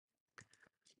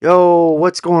Yo,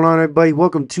 what's going on, everybody?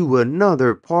 Welcome to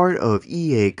another part of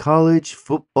EA College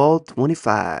Football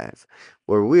 25,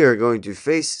 where we are going to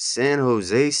face San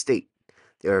Jose State.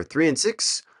 They are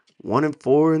 3-6,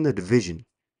 1-4 in the division.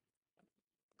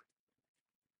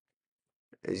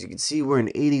 As you can see, we're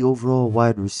an 80 overall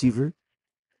wide receiver.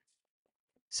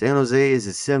 San Jose is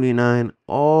a 79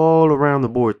 all around the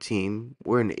board team.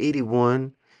 We're an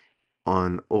 81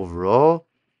 on overall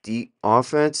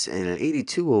offense and an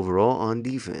 82 overall on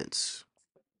defense.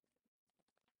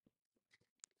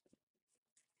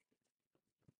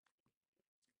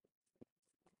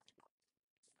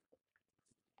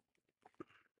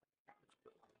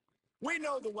 We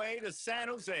know the way to San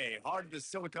Jose, heart of the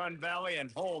Silicon Valley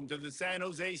and home to the San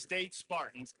Jose State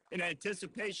Spartans. And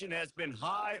anticipation has been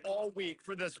high all week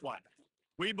for this one.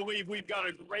 We believe we've got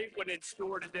a great one in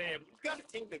store today. And we've got a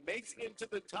team that makes it into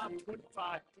the top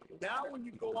 25. Now, when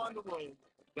you go on the road,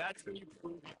 that's when you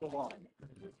prove you belong.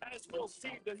 As we'll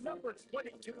see, the number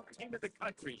 22 team of the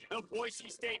country, the Boise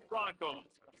State Broncos,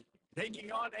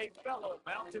 taking on a fellow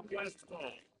Mountain West foe,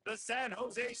 the San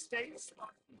Jose State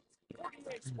Spartans.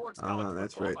 48 Sports College Ah,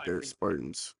 that's Football right, they're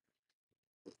Spartans.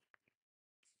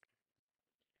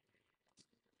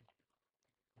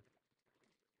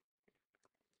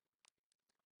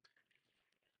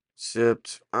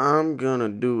 Except I'm gonna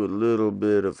do a little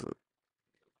bit of a.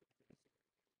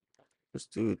 Let's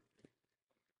do it.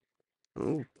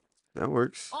 Oh, that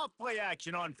works. Off play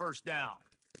action on first down.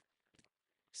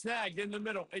 Snagged in the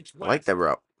middle. It's I like West. that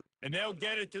route. And they'll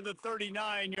get it to the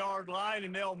 39-yard line,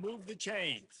 and they'll move the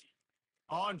chains.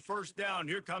 On first down,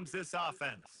 here comes this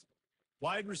offense.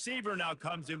 Wide receiver now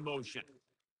comes in motion.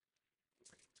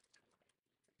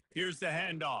 Here's the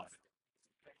handoff.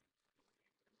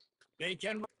 They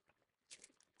can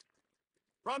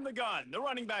from the gun. The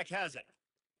running back has it.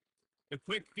 The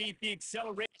quick feet, the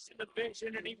acceleration, the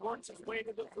vision, and he works his way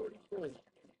to the 34.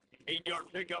 8-yard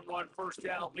pickup on first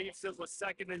down leaves us with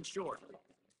second and short.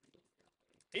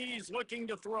 He's looking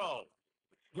to throw.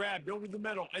 Grabbed over the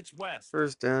middle. It's West.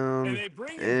 First And down, they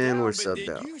bring him and we're down, but subbed did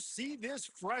out. you see this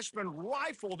freshman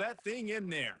rifle that thing in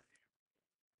there?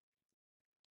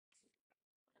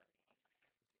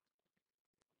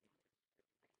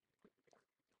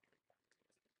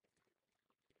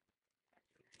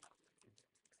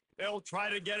 They'll try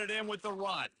to get it in with the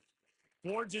run.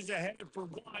 Forges ahead for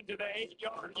one to the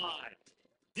 8-yard line.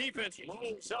 Defense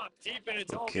moves up deep in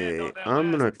its own end Okay, on that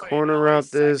I'm last gonna play. corner Now a route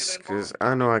second this and long. because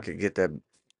I know I could get that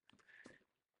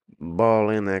ball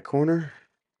in that corner.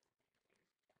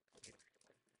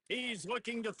 He's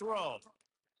looking to throw.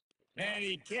 And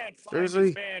he can't find his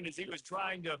Seriously? man as he was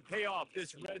trying to pay off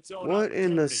this red zone What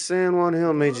in the opportunity. San Juan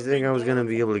Hill made you Third think I and was gonna goal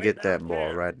be from able to way get back that ball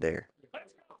there. right there?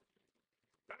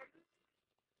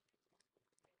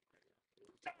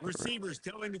 Receivers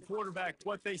telling the quarterback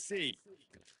what they see.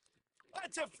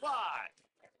 That's a fly.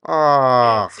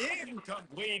 Ah, It's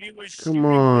incomplete. He was come shooting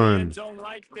for the end on. zone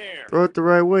right there. Throw it the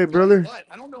right way, Tell you brother. what,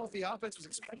 I don't know if the offense was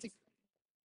expecting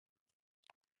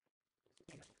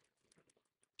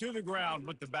to the ground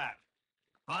with the back.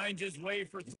 Finds his way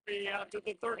for three out to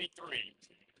the 33.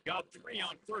 Got three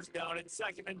on first down and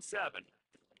second and 7.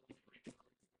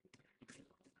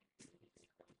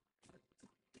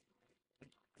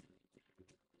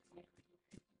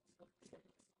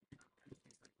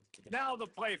 Now the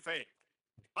play fake.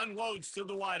 Unloads to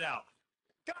the wideout.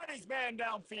 Got his man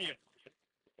downfield.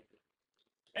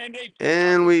 And they pick up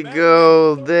And we better than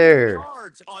go 30 there.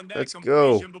 yards on that Let's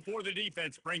go. completion before the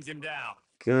defense brings him down.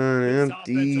 Gun This offense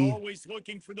empty. always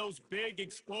looking for those big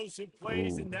explosive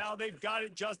plays, Ooh, and now they've got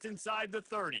it just inside the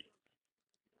 30.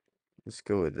 let's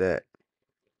go with that.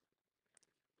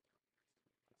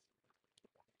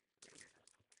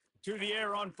 To the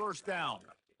air on first down.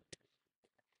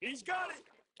 He's got it.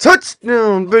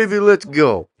 Touchdown, baby. Let's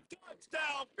go.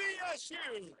 Touchdown,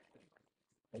 BSU.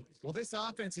 Well, this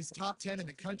offense is top 10 in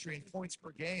the country in points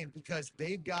per game because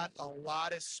they've got a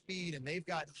lot of speed and they've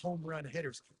got home run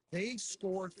hitters. They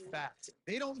score fast.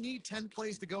 They don't need 10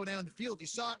 plays to go down the field. You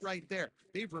saw it right there.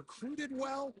 They've recruited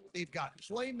well. They've got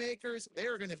playmakers.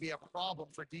 They're going to be a problem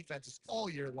for defenses all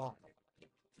year long.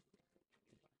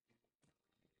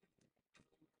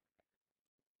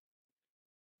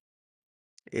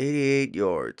 88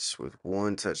 yards with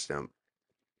one touchdown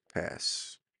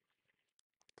pass.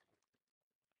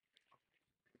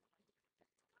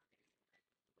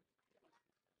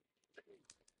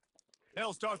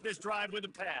 They'll start this drive with a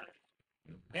pass.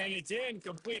 And it's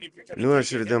incomplete. If you're I going to knew I take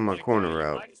should a have hit done my like that, corner you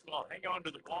route. might as well hang on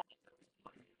to the ball.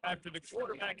 After the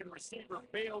quarterback and receiver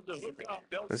failed to hook up,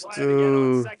 they'll Let's try it again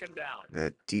on do second down.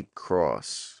 that deep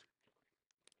cross.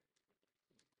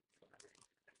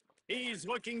 He's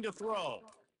looking to throw.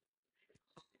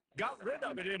 Got rid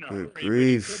of it in a Good hurry, but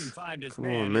he couldn't grief. find his Come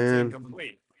man. on, It's man.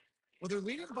 incomplete. Well, they're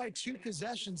leading by 2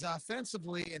 possessions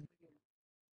offensively, and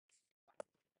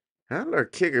How did our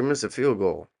kicker miss a field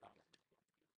goal?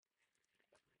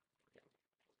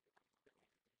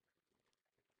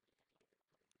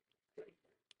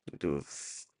 Do a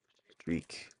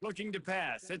streak. Looking to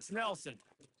pass. It's Nelson.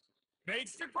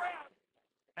 Makes the grab.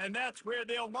 And that's where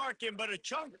they'll mark him, but a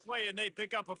chunk play and they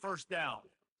pick up a first down.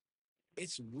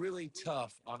 It's really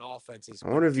tough on offenses I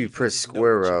when wonder if you press defenses know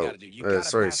square what you got route. to do. You got to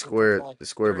Sorry, pass the football. the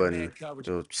square They're in man button. coverage.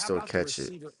 You'll How still about the catch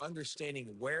it. receiver understanding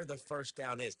where the first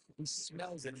down is? He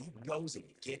smells it. He goes and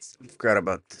gets it. Forgot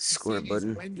about the you square see these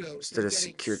button windows, instead they're of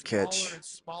getting secure smaller catch. and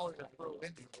smaller to throw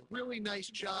in. Really nice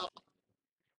job.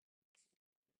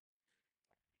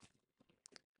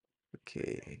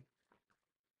 Okay.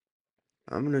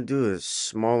 I'm gonna do a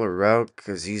smaller route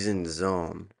because he's in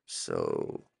zone.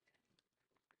 So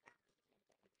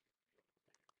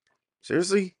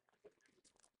seriously?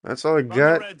 That's all I From the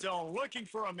got? red zone, looking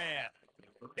for a man.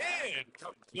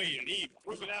 Incomplete. He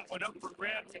threw that one up for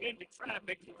grabs and into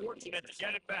traffic. Fortunate to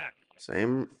get it back.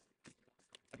 Same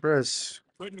press.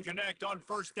 Couldn't connect on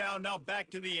first down. Now back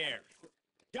to the air.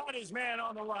 Got his man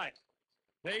on the right.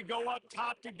 They go up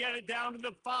top to get it down to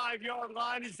the 5-yard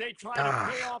line as they try to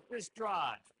pay Ah, off this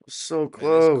drive. so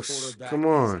And this close. quarterback Come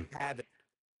has on. had it.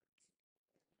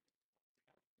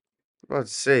 I'm about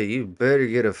to say, you better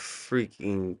get a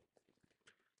freaking.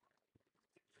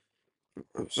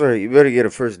 I'm sorry, you better get a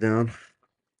first down.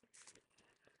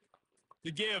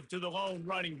 To give to the lone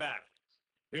running back.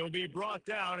 He'll be brought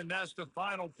down, and that's the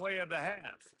final play of the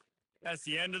half. That's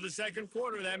the end of the second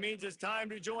quarter. That means it's time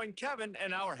to join Kevin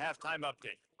and our halftime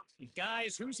update.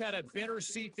 Guys, who's had a better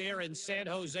seat there in San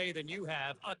Jose than you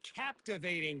have? A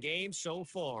captivating game so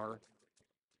far.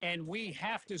 And we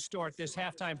have to start this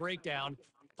halftime breakdown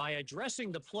by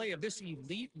addressing the play of this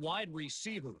elite wide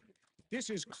receiver.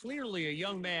 This is clearly a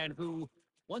young man who,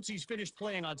 once he's finished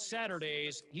playing on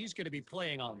Saturdays, he's going to be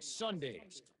playing on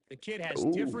Sundays. The kid has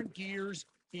Ooh. different gears.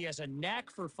 He has a knack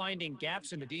for finding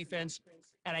gaps in the defense.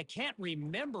 And I can't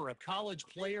remember a college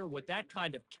player with that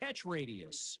kind of catch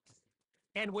radius.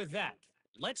 And with that,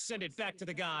 let's send it back to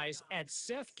the guys at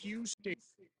Seth Q Stadium.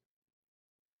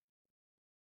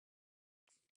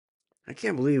 I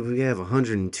can't believe we have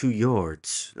 102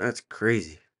 yards. That's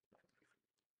crazy.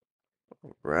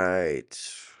 Right.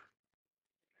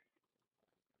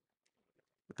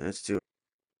 Let's do.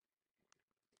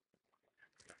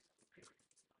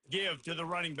 Give to the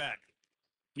running back.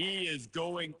 He is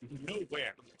going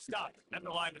nowhere. Stop at the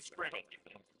line of scrimmage.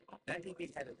 That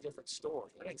he had a different story.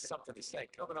 He had something to say.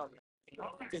 Coming on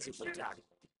physically tackle.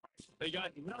 They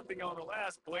got nothing on the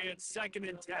last play. It's 2nd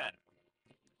and 10.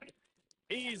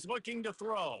 He's looking to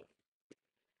throw.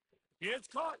 It's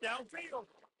caught downfield.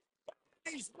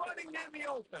 He's running in the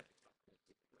open.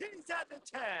 He's at the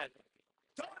 10.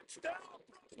 Touchdown,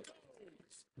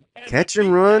 Broncos. And Catch the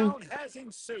and run. beatdown has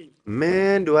ensued.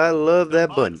 Man, do I love The that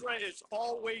button. mantra is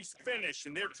always finish,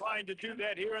 and they're trying to do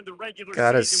that here in the regular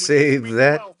Gotta season with this save Week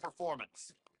that. 12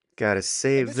 performance. Gotta And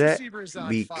save this that receiver is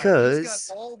on fire. He's got because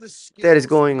all the that is skills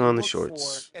going you on the look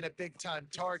shorts. for in a big time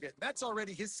target. That's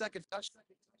already his second touchdown.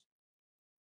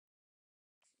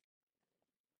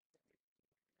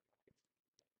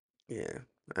 Yeah,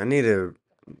 I need to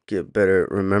get better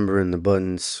at remembering the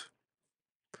buttons.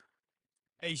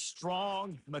 A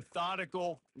strong,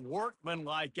 methodical,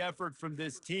 workmanlike effort from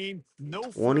this team.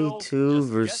 No frills, 22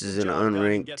 just get the versus an job done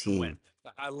and unranked get the win. team.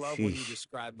 I love when you Sheesh.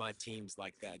 describe my teams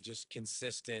like that. Just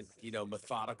consistent,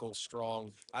 methodical,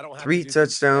 strong. I don't have to 3 do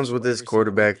things touchdowns with special this every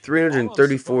single week. quarterback, All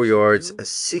I'm 334 supposed to yards, do a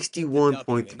is get the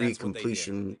W, and 61.3 that's what they did.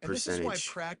 completion And this is why percentage.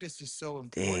 practice is so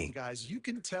Dang. important, guys. You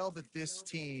can tell that this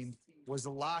team was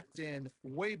locked in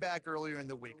way back earlier in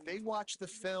the week. They watched the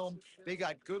film. They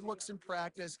got good looks in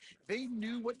practice. They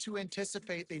knew what to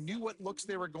anticipate. They knew what looks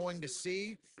they were going to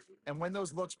see. And when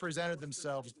those looks presented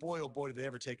themselves, boy, oh boy, did they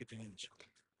ever take advantage.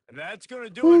 And that's going to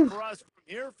do Whew. it for us from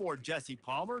here. For Jesse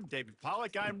Palmer, David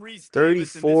Pollock, I'm Reese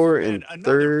Davis, and this 34 has been and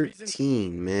another presentation.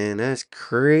 13, man. That's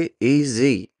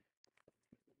crazy.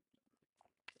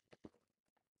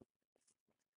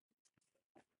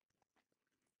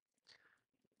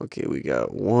 Okay, we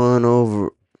got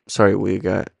we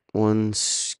got one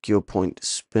skill point to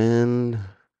spend.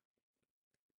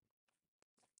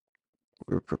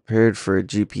 We're prepared for a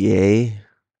GPA.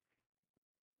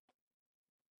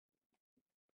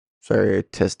 Sorry,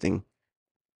 testing.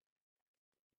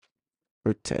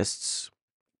 Or tests.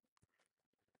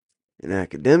 In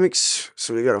academics,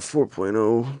 so we got a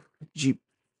 4.0 G.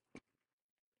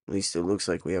 At least it looks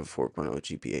like we have a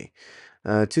 4.0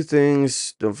 GPA. Two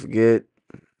things. Don't forget,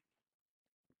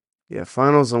 Yeah,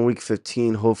 finals on week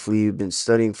 15. Hopefully, you've been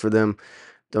studying for them.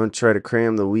 Don't try to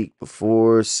cram the week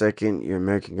before. Second, your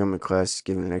American Government class is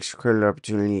given an extra credit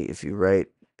opportunity. If you write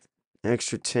an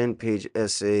extra 10-page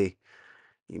essay,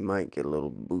 you might get a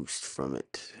little boost from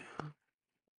it. I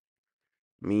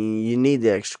mean, you need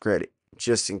the extra credit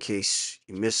just in case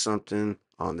you miss something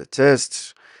on the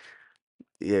test.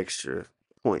 The extra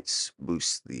points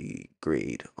boost the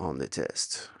grade on the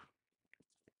test.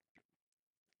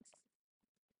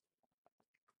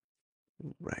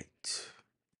 Right.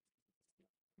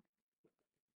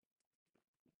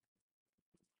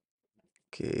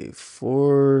 Okay,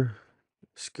 4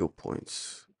 skill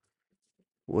points.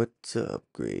 What to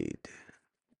upgrade?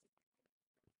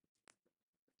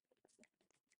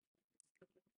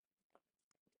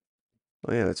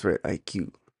 Oh yeah, that's right,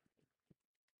 IQ.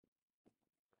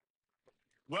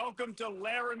 Welcome to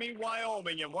Laramie,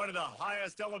 Wyoming, and one of the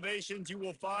highest elevations you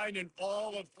will find in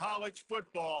all of college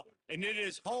football. And it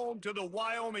is home to the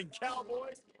Wyoming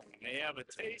Cowboys. They have a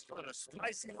taste for the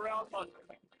spicy brown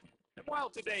mustard. And while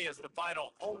today is the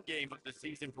final home game of the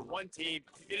season for one team,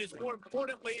 it is more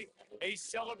importantly a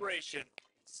celebration.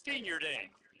 Senior Day.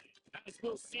 As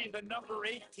we'll see the number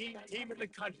 18 team in the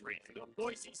country, the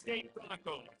Boise State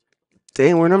Broncos.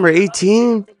 Dang, we're number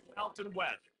 18? Mountain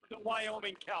West, the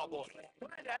Wyoming Cowboys.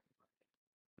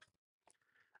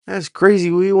 That's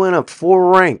crazy. We went up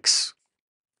 4 ranks.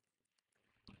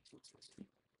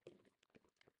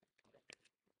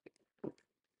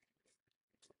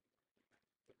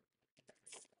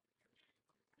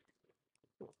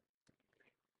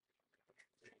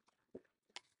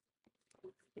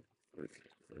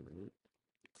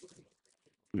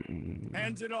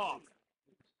 Hands it off.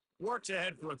 Works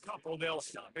ahead for a couple. They'll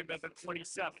stop him at the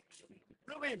 27.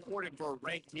 Really important for a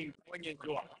ranked team going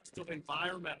into a hostile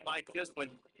environment like this one,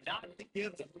 not to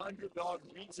give the underdog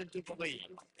reason to believe.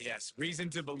 Yes, reason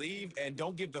to believe, and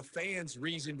don't give the fans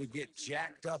reason to get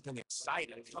jacked up and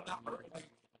excited. Come out early.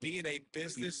 Be in a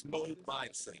business mode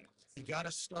mindset. You got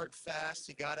to start fast.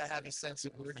 You got to have a sense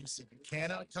of urgency. You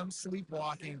cannot come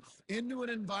sleepwalking into an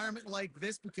environment like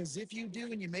this, because if you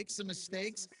do and you make some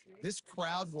mistakes, this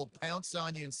crowd will pounce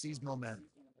on you and seize momentum.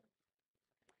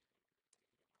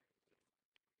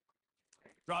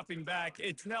 Dropping back,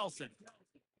 it's Nelson.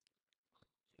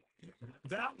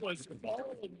 That was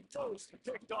almost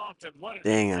picked off, and what a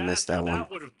Dang, I missed disaster that one. that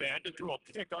would have been to throw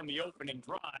a pick on the opening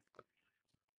drive.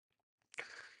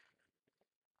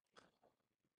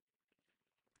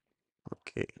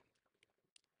 Okay.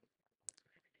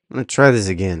 I'm going to try this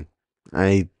again.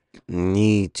 I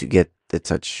need to get the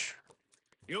touch.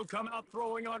 He'll come out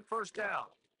throwing on first down.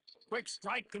 Quick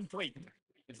strike complete.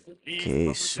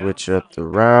 Okay, switch up the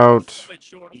route.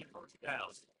 Short on first down.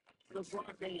 The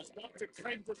Broncos want to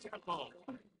crank the tempo.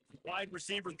 Wide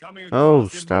receiver coming Oh,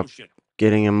 across in stop motion.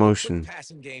 getting Quick emotion.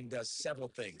 passing game does several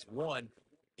things. One,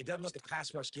 it doesn't let the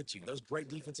pass rush get you. Those great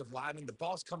defensive linemen, the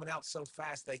ball's coming out so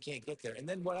fast they can't get there. And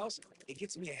then what else? It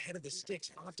gets me ahead of the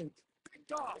sticks. I have to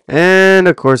Picked off. And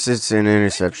of course, it's an Taking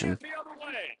interception. it the other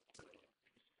way.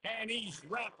 And he's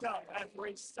wrapped up after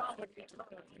a solid return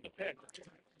from the pick.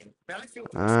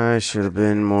 I should have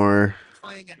been more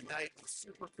Playing at night with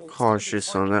super cool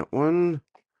cautious on that one.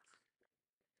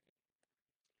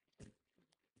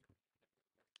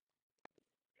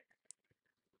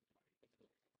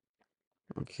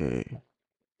 Okay.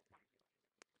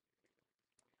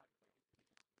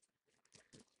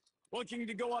 Looking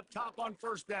to go up top on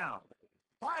first down.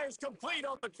 Fires complete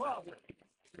on the 12.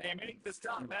 They make the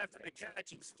stop after the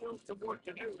catch and still some work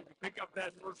to do to pick up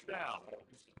that first down.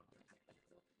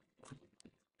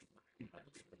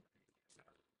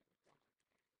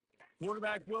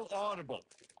 Quarterback will audible.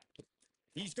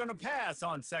 He's going to pass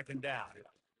on second down.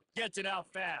 Gets it out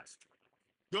fast.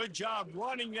 Good job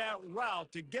running that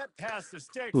route to get past the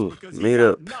sticks, Ooh, because he made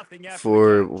got up nothing after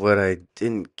for the catch. what I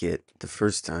didn't get the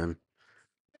first time.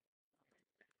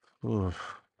 Ooh,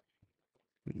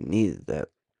 needed that.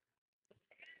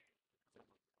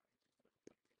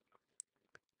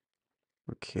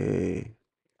 Okay.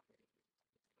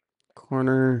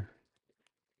 Corner.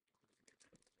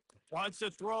 Wants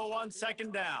to throw on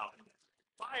second down.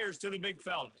 Fires to the big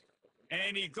fella.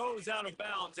 And he goes out of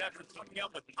bounds after coming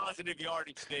up with positive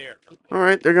yardage there. All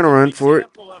right, they're going to run for it.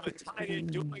 Example of a tight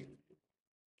end doing.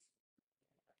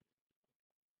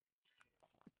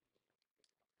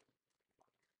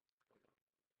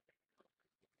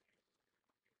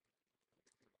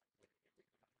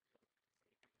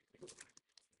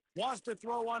 Wants to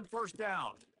throw on first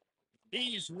down.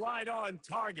 He's right on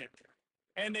target.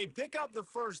 And they pick up the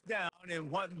first down in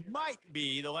what might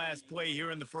be the last play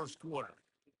here in the first quarter.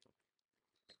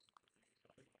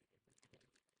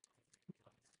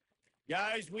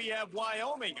 Guys, we have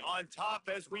Wyoming on top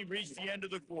as we reach the end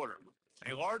of the quarter.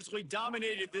 They largely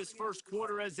dominated this first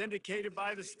quarter as indicated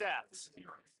by the stats.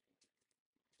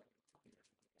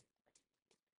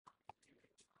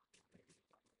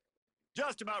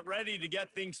 Just about ready to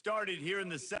get things started here in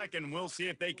the second. We'll see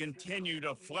if they continue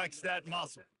to flex that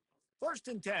muscle. First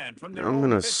and 10 from their I'm own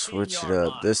gonna switch it 15-yard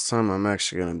up. line. This time I'm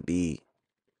actually gonna be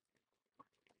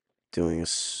doing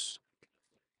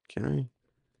Can I?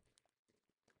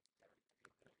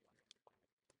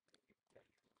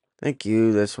 Thank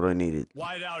you. That's what I needed.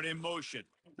 Wide out in motion.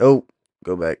 Nope.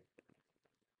 Go back.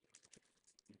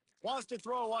 Wants to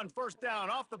throw on first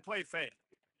down off the play fake.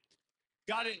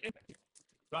 Got it.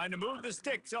 Trying to move the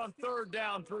sticks on third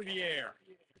down through the air.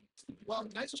 Well,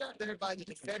 nice job there by the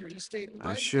defender. He stayed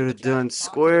I right should in the have done back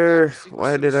pocket of that square. receiver.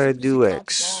 Why So did as I soon as he do caught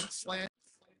the ball on X? the slant,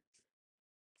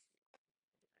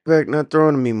 Back not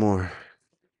throwing to me more.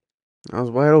 I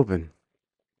was wide open.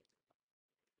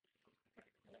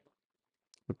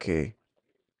 Okay.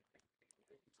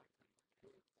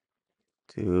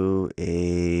 Do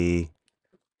a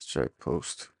strike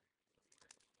post.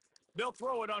 They'll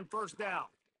throw it on first down.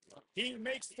 He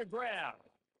makes the grab.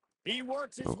 He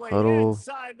works his No way huddle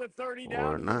inside the 30 or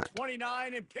down to the not.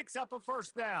 29 and picks up a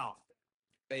first down.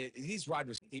 These wide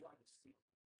receivers.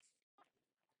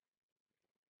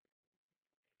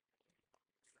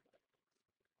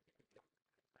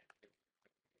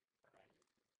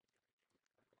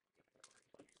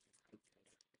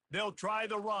 They'll try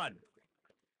the run.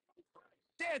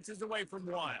 Dances away from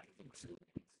one.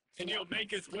 And he'll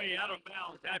make his way out of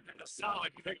bounds after the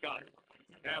solid pickup.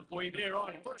 Halfway there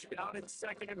on first down and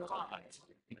second and 5.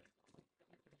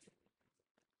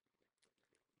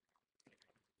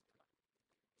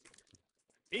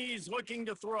 He's looking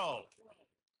to throw.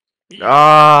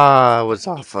 Ah, I was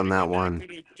off on that one.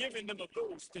 Giving them a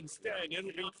boost instead. It'll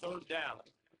be third down.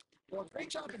 well, great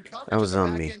job in coverage That was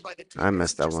on the on back me. end by the I defense.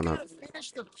 messed that Just one up. gotta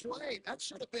finish the play. That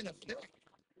should have been a pick.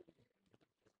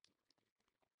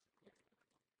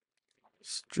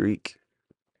 Streak.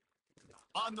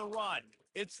 On the run,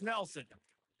 it's Nelson.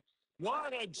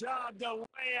 What a job to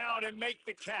lay out and make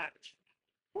the catch.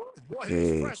 Boy, this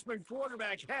Okay. freshman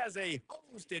quarterback has a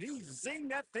hose. Did he zing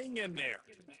that thing in there?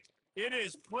 It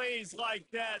is plays like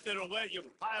that that'll let you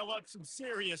pile up some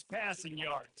serious passing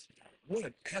yards. What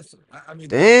an effort. I mean,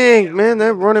 Dang, man,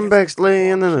 that running back's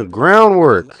laying in the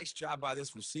groundwork. Nice job by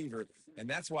this receiver, and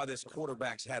that's why this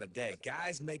quarterback's had a day.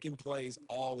 Guys making plays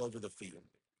all over the field.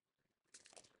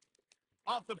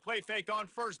 Off the play fake on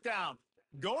first down.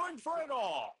 Going for it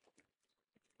all.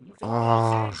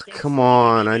 Oh, come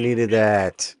on. I needed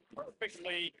that.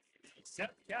 Perfectly.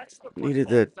 Catch the Needed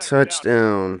football. that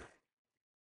touchdown.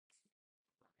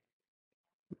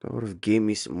 That would have gave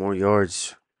me some more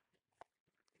yards.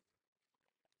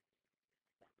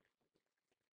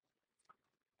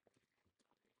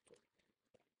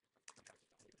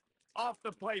 Off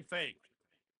the play fake.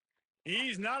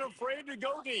 He's not afraid to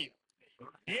go deep.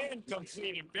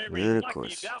 Incomplete and very And of lucky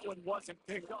course, that one wasn't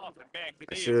picked off. And back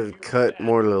I today, should if have you cut that,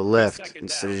 more to the it'll be left second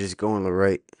instead down. of just going to the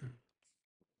right.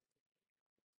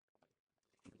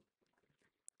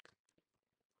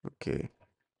 Okay.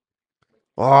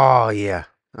 Oh, yeah.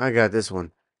 I got this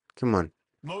one. Come on.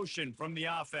 Motion from the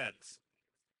offense.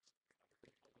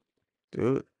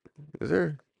 Do it. Is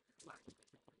there?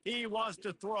 He wants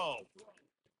to throw.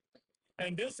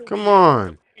 And this will Come be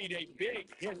on. a big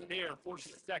hit there for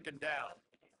second down.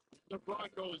 The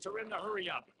Broncos are in the hurry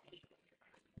up.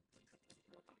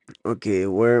 Okay,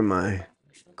 where am I?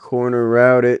 Corner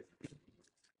route it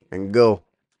and go.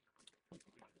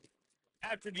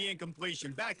 After the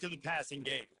incompletion, back to the passing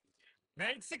game.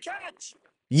 Makes the catch.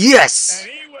 Yes.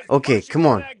 And he was Okay, pushing come to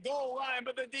on. that goal line,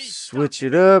 but the D Switch stopped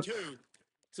it him at the up. 2.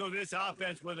 So this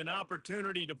offense with an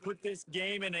opportunity to put this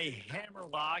game in a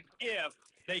hammerlock if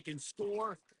they can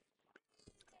score.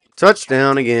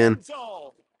 Touchdown again.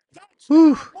 Touchdown,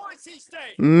 Whew. Boise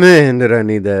State. Man, did I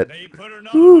need that. They put another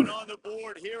Whew. one on the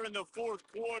board here in the fourth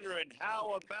quarter. And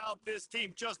how about this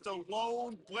team? Just a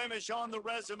lone blemish on the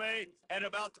resume and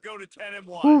about to go to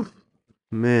 10-1. Whew.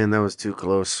 Man, that was too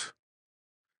close.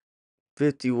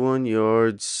 51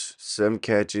 yards, 7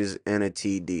 catches, and a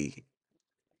TD.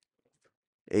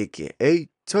 AKA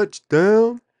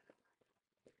touchdown.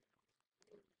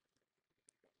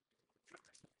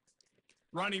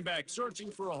 Running back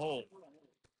searching for a hole.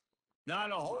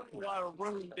 Not a whole lot of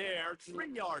room there.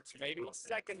 3 yards maybe.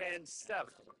 Second and 7.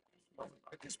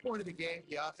 At this point of the game,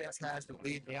 the offense has the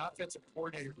lead. The offensive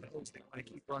coordinator knows they want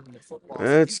to keep running the football. So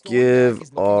Let's he's going back, give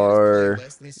he's looking at his our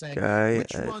playlist, and he's saying, guy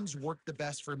which at... runs work the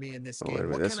best for me in this Oh, wait a game?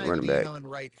 minute, What that's can the I running lean back. on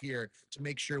right here to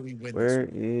make sure we win this Where one?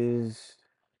 is...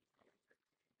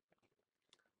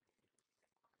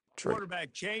 Detroit.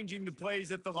 quarterback changing the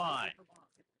plays at the line.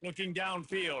 Looking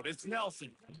downfield, it's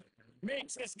Nelson.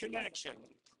 Makes his connection.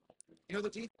 You know, the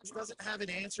defense doesn't have an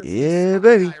answer for the Yeah, slot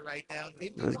baby. guy right now.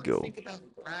 They may Let's want to go. think about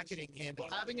bracketing him,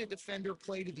 but having a defender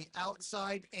play to the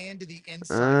outside and to the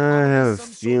I inside, have probably a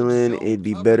some sort of feeling zone it'd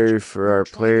be coverage, better for or our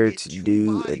trying to player get to two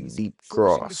do a bodies, deep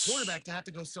forcing the cross. quarterback to have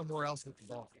to go somewhere else with the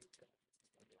ball.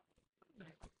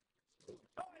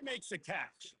 He makes the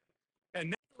catch.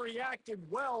 And they reacted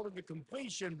well to the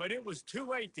completion, but it was too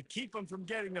late to keep them from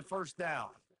getting the first down.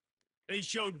 They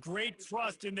showed great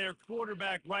trust in their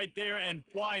quarterback right there, and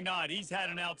why not? He's had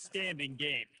an outstanding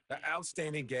game. The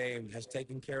outstanding game has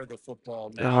taken care of the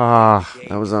football now. Ah, The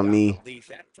that game was has on got me. the lead.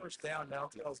 That first down now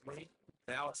tells me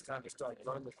now it's time to start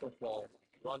running the football,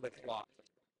 run the clock.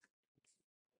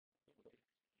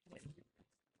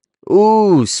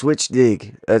 Ooh, switch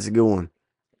dig. That's a good one.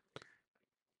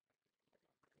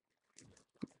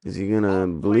 Is he gonna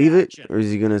On play believe it, action. or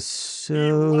is he gonna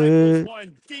He sell rifles it?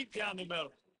 one deep down the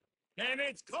middle. And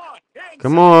it's caught.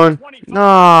 Come Inside the on. 25.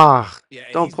 Nah. Yeah,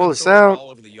 and Don't he's pull been us throwing it out.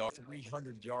 all over the yard.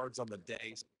 300 yards on the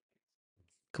day.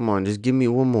 Come on, just give me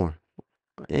one more.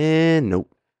 And nope.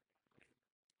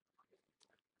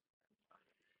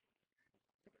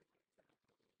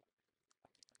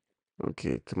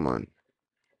 Okay, come on.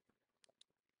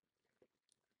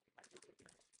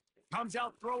 Comes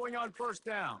out throwing on first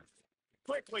down.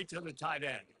 Quickly to the tight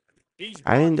end. He's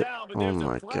I brought didn't. down, but Oh there's a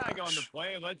my flag on the gosh.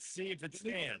 play. Let's see if it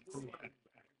stands.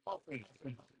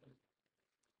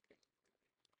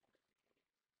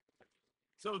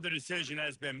 So the decision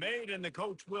has been made, and the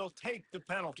coach will take the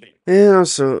penalty. And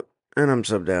I'm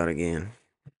subbed out again.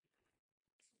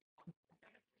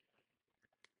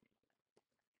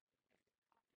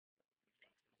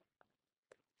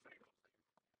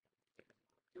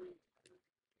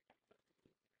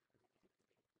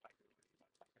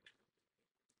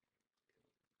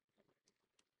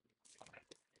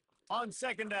 On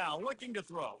second down, looking to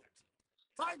throw.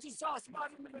 Finds a soft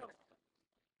spot in the middle.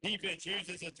 Defense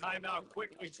uses a timeout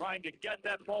quickly, trying to get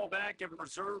that ball back and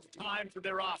preserve time for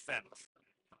their offense.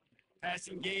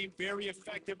 Passing game very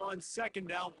effective on second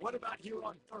down. What about here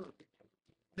on third?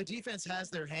 The defense has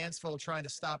their hands full trying to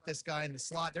stop this guy in the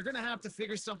slot. They're going to have to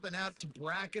figure something out to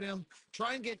bracket him,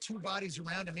 try and get two bodies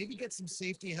around him, maybe get some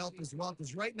safety help as well,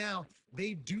 because right now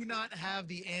they do not have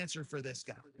the answer for this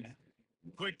guy.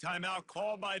 Quick timeout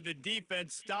call by the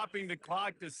defense, stopping the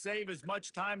clock to save as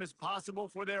much time as possible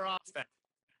for their offense.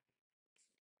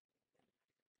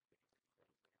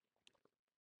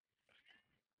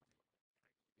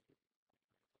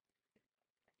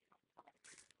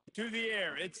 To the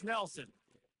air, it's Nelson.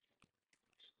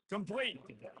 Complete.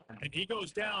 And he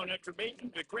goes down after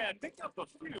making the grab. Picked up a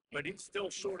few, but he's still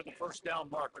short of the first down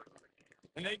marker.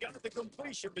 And they got the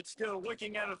completion, but still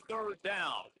looking at a third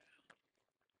down.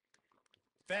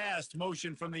 Fast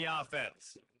motion from the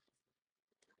offense.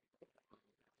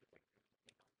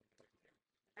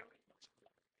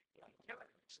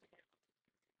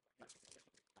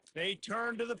 They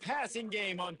turn to the passing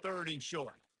game on third and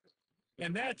short.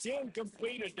 And that's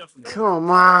incomplete. A defender Come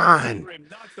falls on. over him,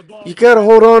 knocks the ball You gotta back.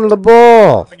 hold on to the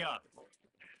ball. Coming up.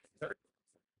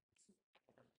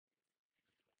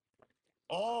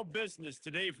 All business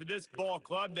today for this ball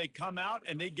club. They come out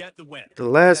and they get the win. The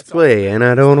last That's all that play, and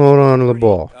I matters. don't It's hold not on to the pretty.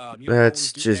 ball. You don't always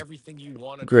That's do just everything you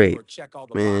want to do great, or check all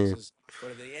the man. boxes,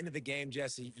 but at the end of the game,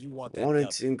 Jesse, you want that Wanted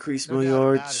dub. to increase No my doubt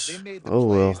about it. They yards. made the Oh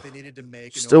plays well. they needed to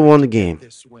make in Still order won to the get game.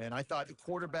 this win. I thought the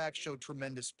quarterback showed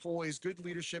tremendous poise, good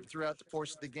leadership throughout the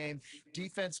course of the game.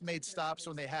 Defense made stops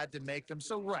when they had to make them.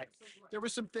 So, right, there were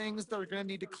some things that are going to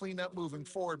need to clean up moving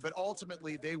forward, but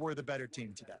ultimately they were the better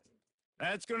team today.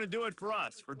 That's going to do it for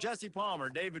us. For Jesse Palmer,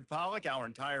 David Pollock, our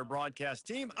entire broadcast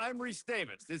team, I'm Reese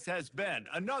Davis. This has been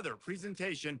another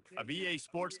presentation of EA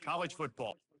Sports College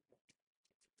Football.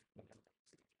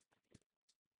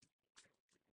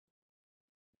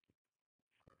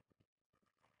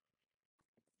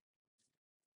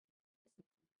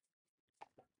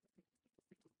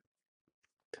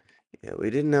 Yeah, we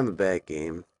didn't have a bad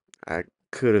game. I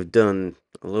could have done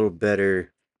a little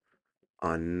better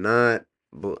on not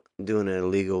doing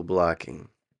illegal blocking.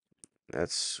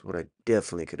 That's what I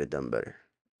definitely could have done better.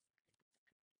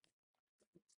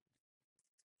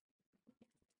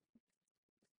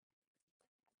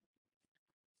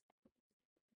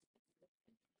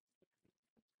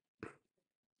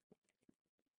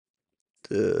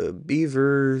 The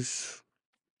Beavers.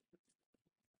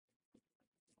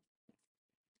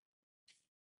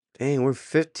 Dang, we're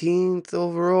 15th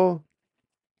overall.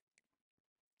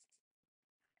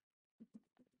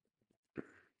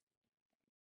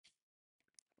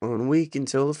 1 week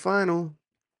until the final.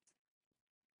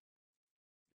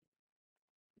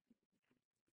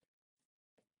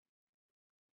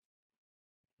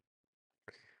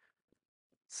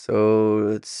 So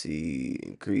let's see,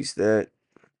 increase that.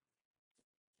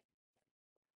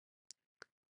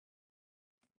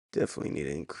 Definitely need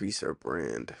to increase our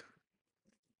brand.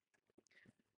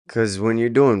 Because when you're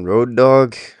doing Road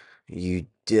Dog, you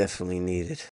definitely need it.